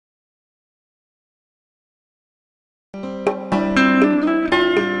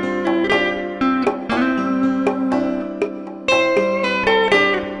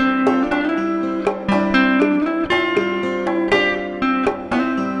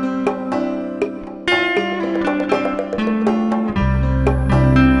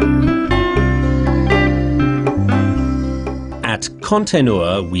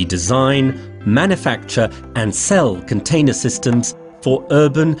Contenur, we design, manufacture and sell container systems for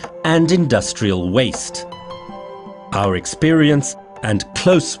urban and industrial waste. Our experience and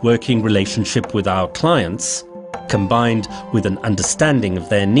close working relationship with our clients, combined with an understanding of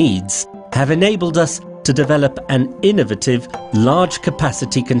their needs, have enabled us to develop an innovative,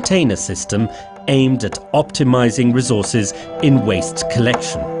 large-capacity container system aimed at optimizing resources in waste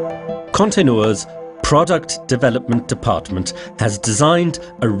collection. Contenur's Product Development Department has designed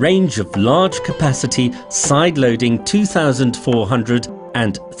a range of large-capacity, side-loading 2,400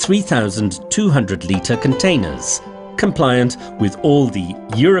 and 3,200-litre containers, compliant with all the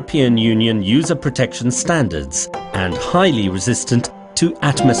European Union user protection standards and highly resistant to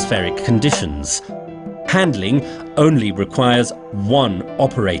atmospheric conditions. Handling only requires one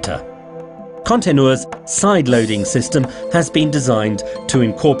operator. Contenur's side-loading system has been designed to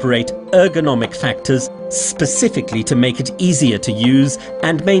incorporate ergonomic factors specifically to make it easier to use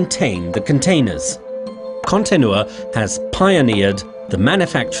and maintain the containers. Contenur has pioneered the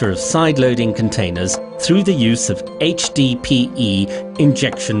manufacture of side-loading containers through the use of HDPE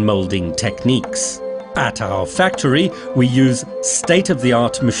injection molding techniques. At our factory, we use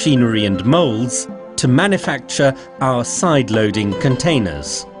state-of-the-art machinery and molds to manufacture our side-loading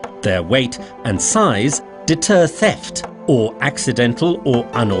containers. Their weight and size deter theft or accidental or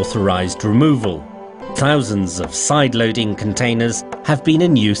unauthorized removal. Thousands of side-loading containers have been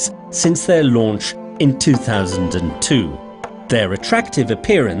in use since their launch in 2002. Their attractive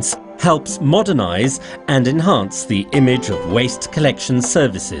appearance helps modernize and enhance the image of waste collection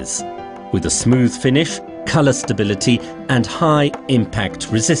services. With a smooth finish, color stability and high impact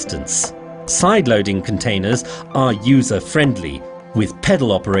resistance. Side-loading containers are user-friendly, with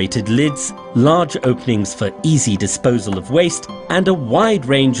pedal-operated lids, large openings for easy disposal of waste, and a wide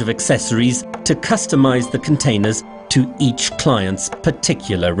range of accessories to customize the containers to each client's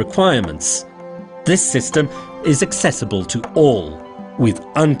particular requirements. This system is accessible to all, with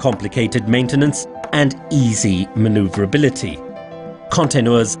uncomplicated maintenance and easy maneuverability.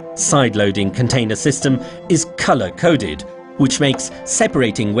 Contenur's side-loading container system is color-coded, which makes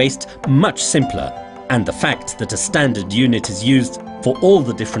separating waste much simpler, and the fact that a standard unit is used for all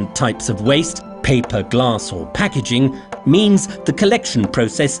the different types of waste, paper, glass or packaging, means the collection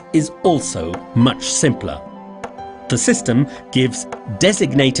process is also much simpler. The system gives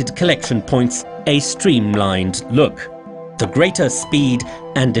designated collection points a streamlined look. The greater speed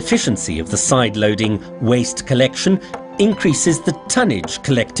and efficiency of the side-loading waste collection increases the tonnage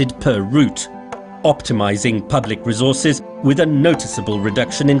collected per route, optimizing public resources with a noticeable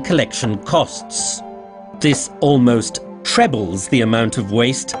reduction in collection costs. This almost trebles the amount of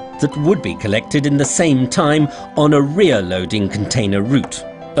waste that would be collected in the same time on a rear-loading container route.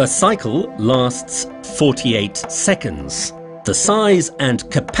 A cycle lasts 48 seconds. The size and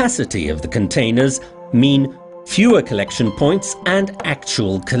capacity of the containers mean fewer collection points and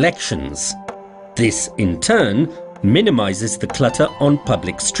actual collections. This, in turn, minimizes the clutter on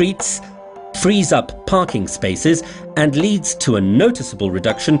public streets, frees up parking spaces and leads to a noticeable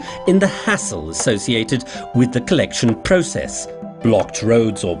reduction in the hassle associated with the collection process. Blocked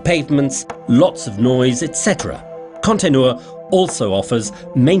roads or pavements, lots of noise, etc. Contenur also offers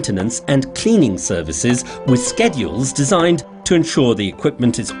maintenance and cleaning services with schedules designed to ensure the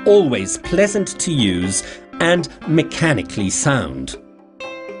equipment is always pleasant to use and mechanically sound.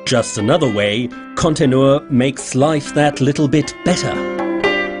 Just another way Contenur makes life that little bit better.